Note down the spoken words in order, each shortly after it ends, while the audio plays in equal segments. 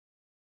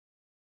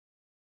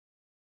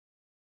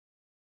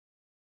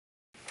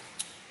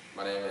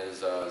My name is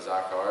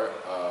Zach Hart.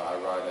 I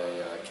ride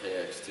a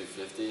KX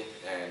 250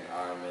 and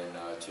I'm in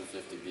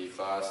 250B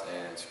class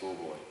and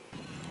schoolboy.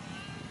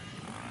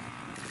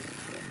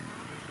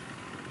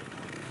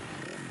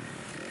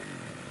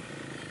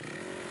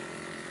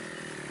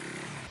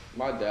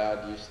 My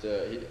dad used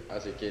to,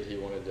 as a kid, he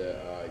wanted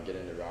to get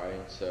into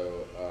riding,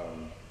 so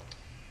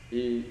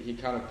he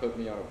kind of put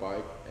me on a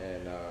bike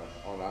and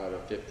I had a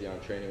 50 on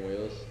training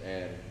wheels,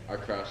 and I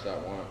crashed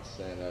that once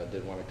and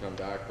didn't want to come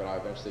back, but I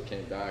eventually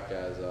came back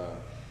as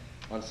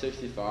on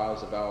 65s.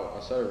 I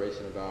started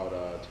racing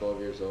about 12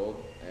 years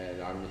old,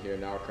 and I'm here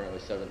now currently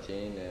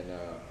 17, and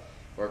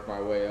worked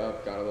my way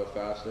up, got a little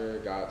faster,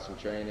 got some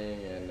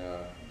training, and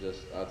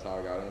that's how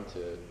I got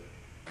into it.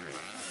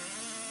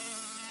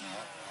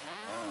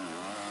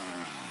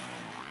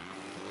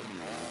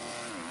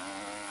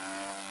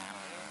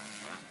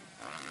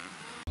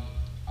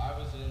 I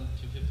was in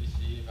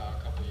 250C about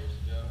a couple years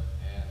ago,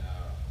 and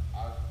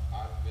I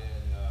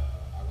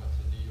went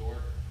to New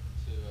York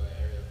to an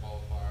area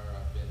qualifier.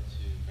 I've been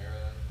to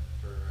Maryland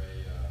for a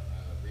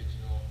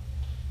regional.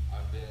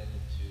 I've been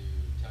to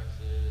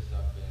Texas.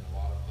 I've been a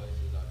lot of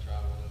places. I've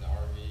traveled in the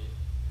RV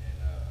and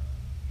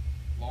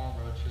long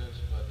road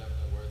trips, but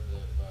definitely worth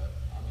it. But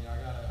I mean, I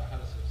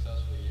had a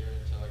successful year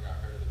until I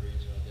got hurt at the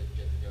regional. I didn't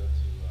get to go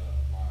to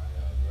my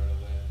Loretta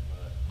Lynn,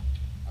 but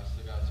I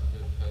still got some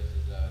good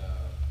places at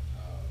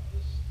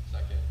this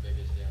second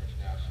biggest amateur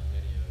national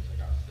minios. I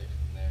got 6th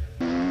in there.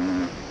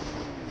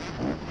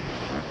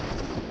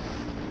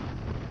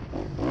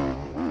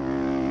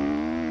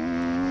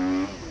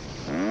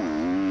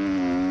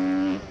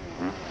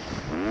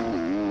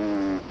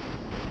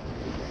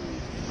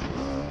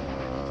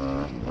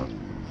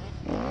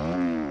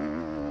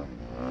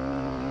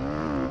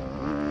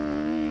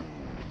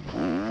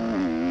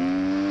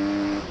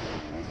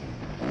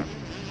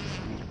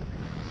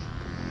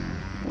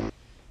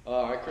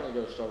 I currently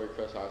go to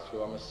Crest High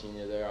School. I'm a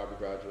senior there. I'll be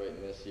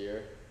graduating this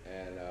year.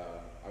 And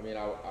I mean,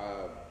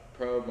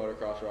 pro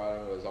motocross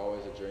riding was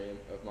always a dream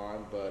of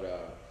mine, but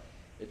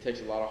it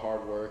takes a lot of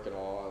hard work and a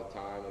lot of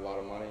time, a lot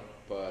of money.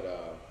 But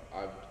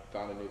I've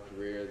found a new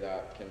career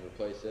that can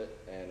replace it,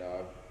 and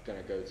I'm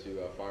going to go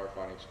to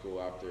firefighting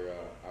school after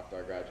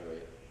I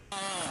graduate.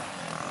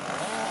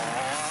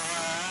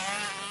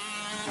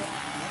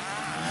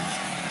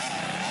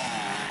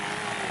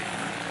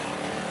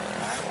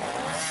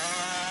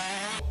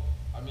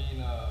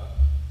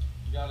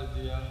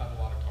 You gotta have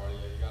a lot of cardio,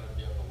 you gotta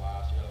be able to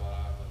last, you gotta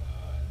have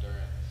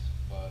endurance,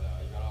 but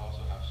you gotta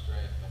also have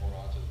strength to hold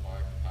on to the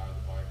bike, the power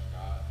the bike's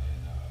got.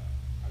 And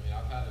I mean,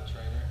 I've had a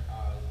trainer,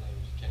 his name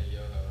was Kenny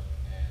Yoho,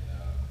 and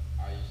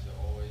we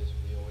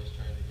always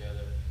trained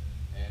together,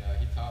 and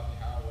he taught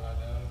me what I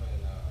know,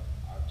 and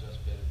I've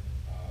just been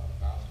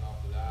bouncing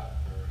off of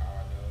that for how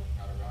I know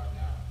how to ride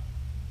now.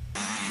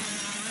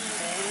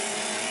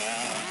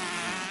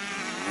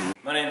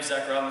 My name is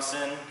Zach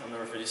Robinson. I'm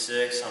number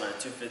 56 on a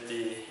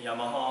 250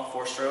 Yamaha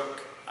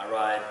 4-stroke. I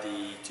ride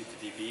the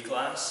 250B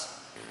class.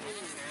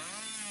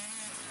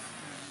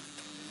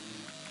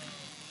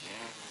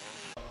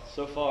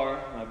 So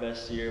far, my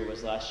best year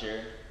was last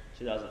year,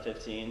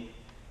 2015.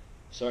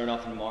 Starting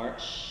off in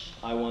March,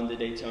 I won the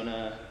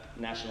Daytona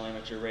National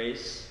Amateur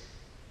Race.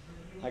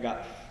 I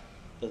got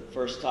the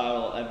first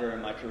title ever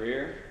in my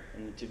career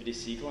in the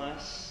 250C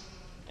class.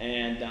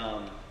 And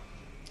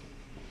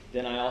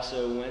then I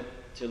also went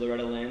to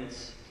Loretta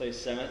Lynn's,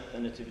 placed 7th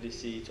in the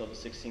 250C 12 to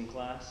 16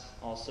 class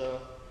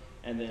also,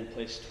 and then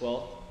placed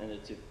 12th in the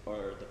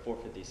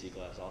 450C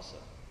class also.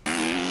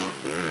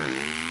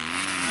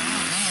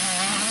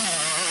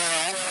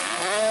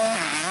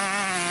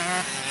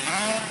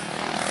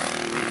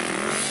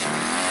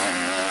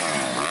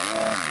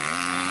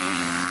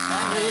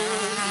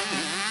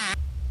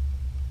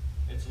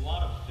 It's a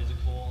lot of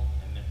physical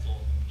and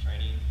mental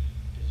training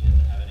because you have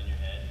to have it in your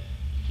head.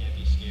 You can't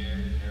be scared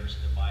or nervous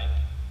to the bike.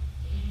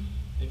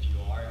 If you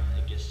are,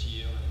 it gets to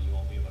you and you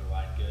won't be able to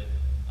ride good.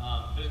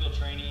 Physical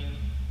training,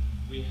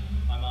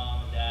 my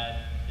mom and dad,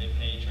 they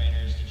pay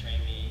trainers to train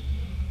me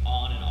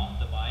on and off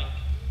the bike.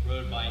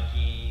 Road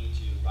biking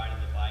to riding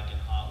the bike in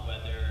hot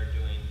weather,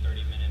 doing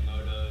 30-minute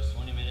motos,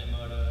 20-minute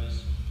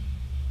motos,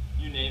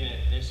 you name it.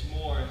 It's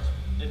more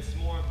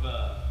of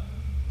a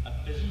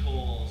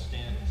physical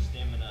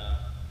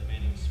stamina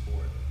demanding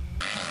sport.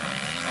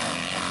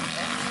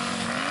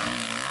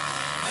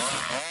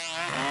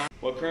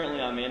 Well,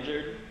 currently I'm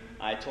injured.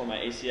 I tore my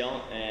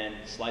ACL and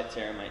slight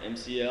tear in my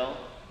MCL.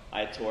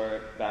 I tore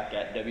it back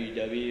at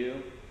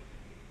WW.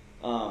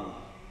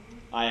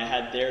 I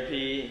had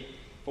therapy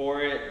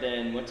for it,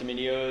 then went to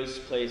Minios,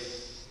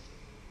 placed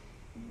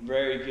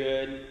very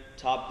good,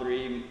 top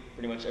 3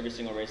 pretty much every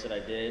single race that I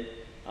did.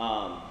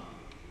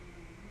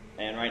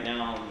 And right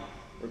now I'm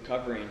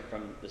recovering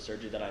from the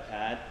surgery that I've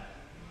had.